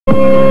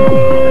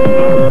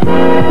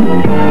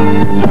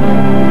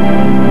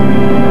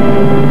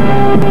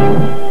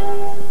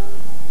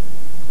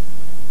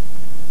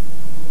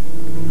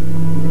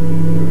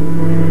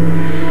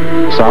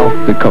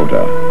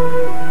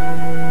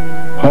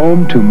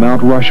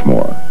Mount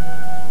Rushmore.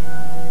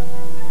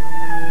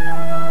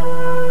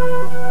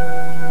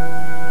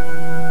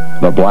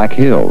 The Black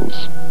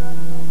Hills.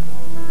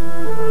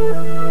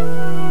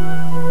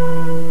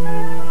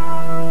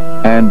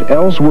 And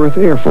Ellsworth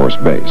Air Force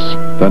Base,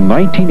 the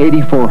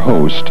 1984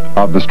 host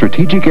of the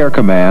Strategic Air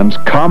Command's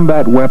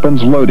Combat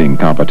Weapons Loading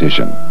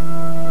Competition.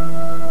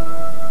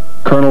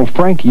 Colonel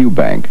Frank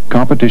Eubank,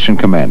 Competition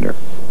Commander.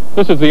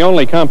 This is the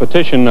only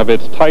competition of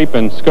its type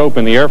and scope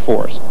in the Air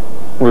Force.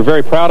 We're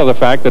very proud of the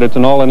fact that it's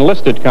an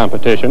all-enlisted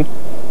competition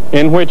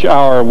in which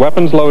our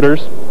weapons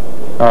loaders,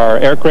 our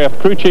aircraft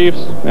crew chiefs,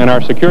 and our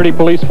security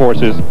police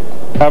forces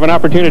have an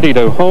opportunity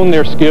to hone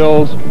their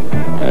skills,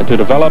 to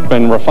develop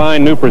and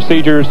refine new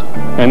procedures,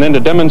 and then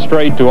to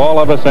demonstrate to all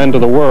of us and to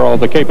the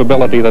world the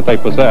capability that they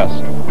possess.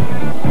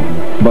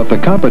 But the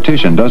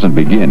competition doesn't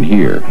begin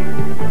here.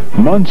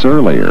 Months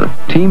earlier,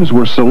 teams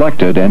were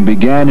selected and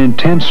began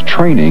intense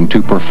training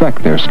to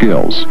perfect their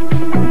skills.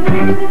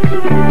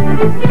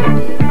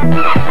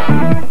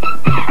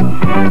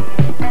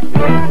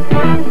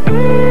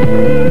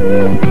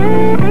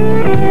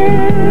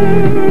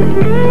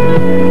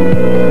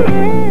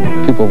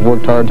 People have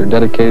worked hard, they're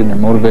dedicated, they're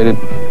motivated.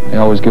 They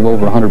always give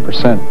over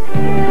 100%.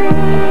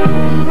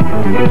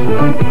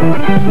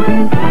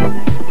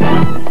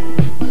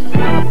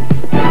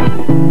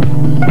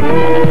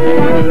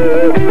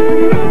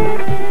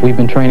 We've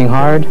been training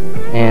hard,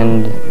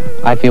 and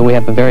I feel we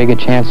have a very good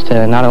chance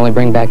to not only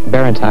bring back the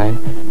Barentine,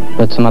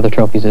 but some other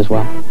trophies as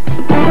well.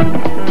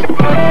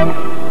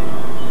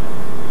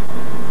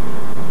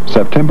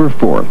 September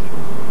 4th.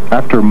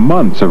 After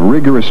months of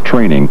rigorous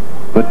training,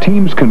 the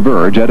teams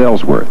converge at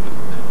Ellsworth.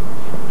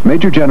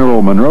 Major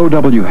General Monroe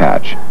W.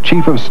 Hatch,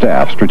 Chief of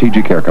Staff,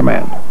 Strategic Air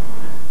Command.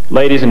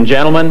 Ladies and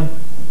gentlemen,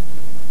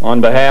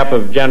 on behalf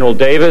of General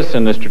Davis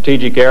and the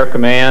Strategic Air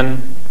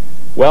Command,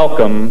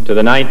 welcome to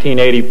the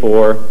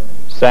 1984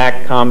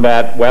 SAC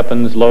Combat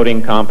Weapons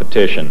Loading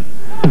Competition.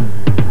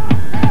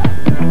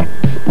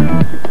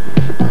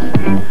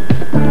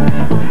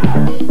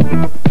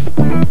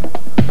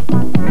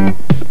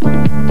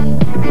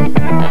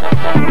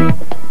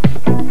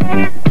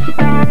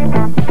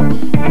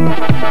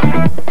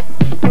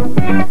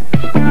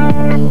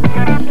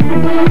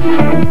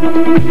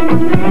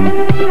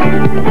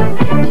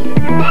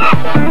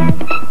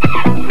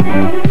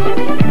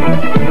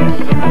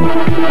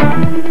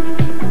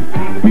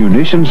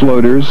 Munitions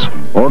loaders,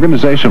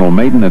 organizational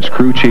maintenance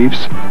crew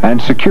chiefs, and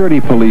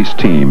security police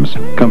teams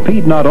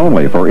compete not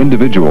only for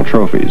individual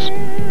trophies,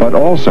 but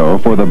also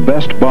for the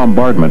best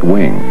bombardment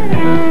wing.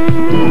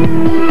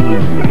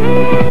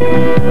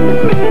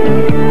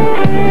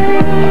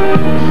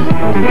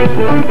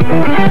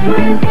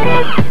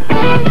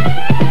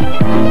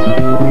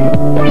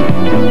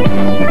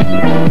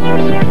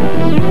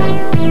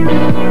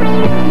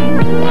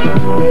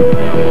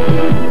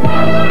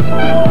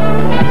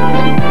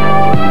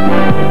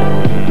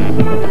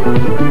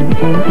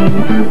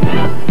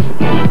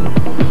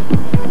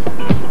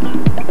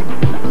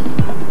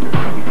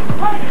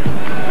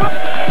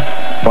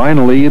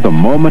 Finally, the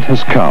moment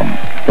has come.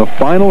 The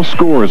final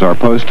scores are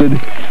posted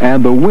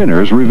and the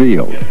winners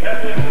revealed.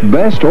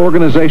 Best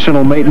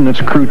Organizational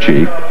Maintenance Crew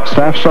Chief,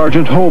 Staff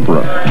Sergeant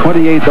Holbrook,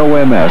 28th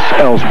OMS,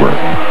 Ellsworth.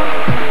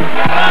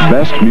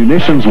 Best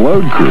Munitions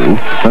Load Crew,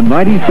 the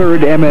 93rd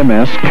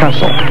MMS,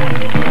 Kessel.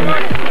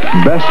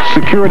 Best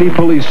Security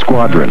Police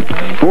Squadron,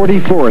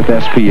 44th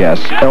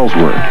SPS,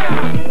 Ellsworth.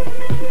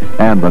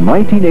 And the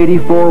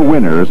 1984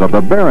 winners of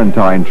the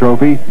Barentine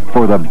Trophy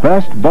for the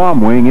best bomb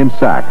wing in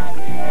SAC,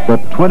 the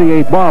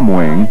 28th Bomb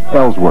Wing,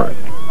 Ellsworth.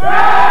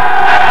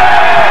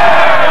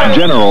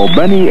 General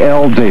Benny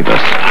L. Davis,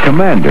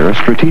 Commander,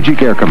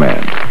 Strategic Air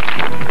Command.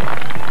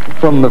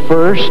 From the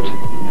first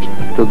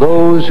to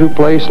those who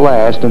place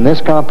last in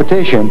this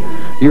competition,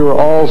 you're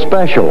all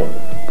special,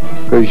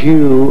 because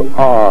you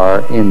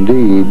are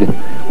indeed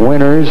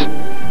winners,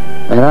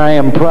 and I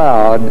am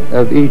proud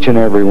of each and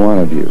every one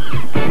of you.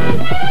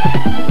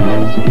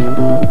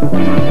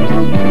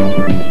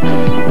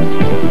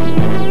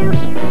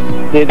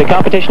 The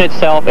competition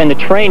itself and the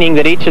training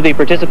that each of the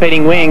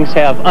participating wings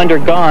have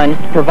undergone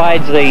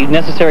provides the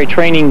necessary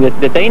training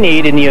that they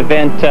need in the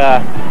event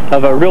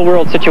of a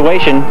real-world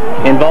situation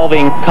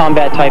involving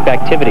combat-type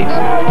activities.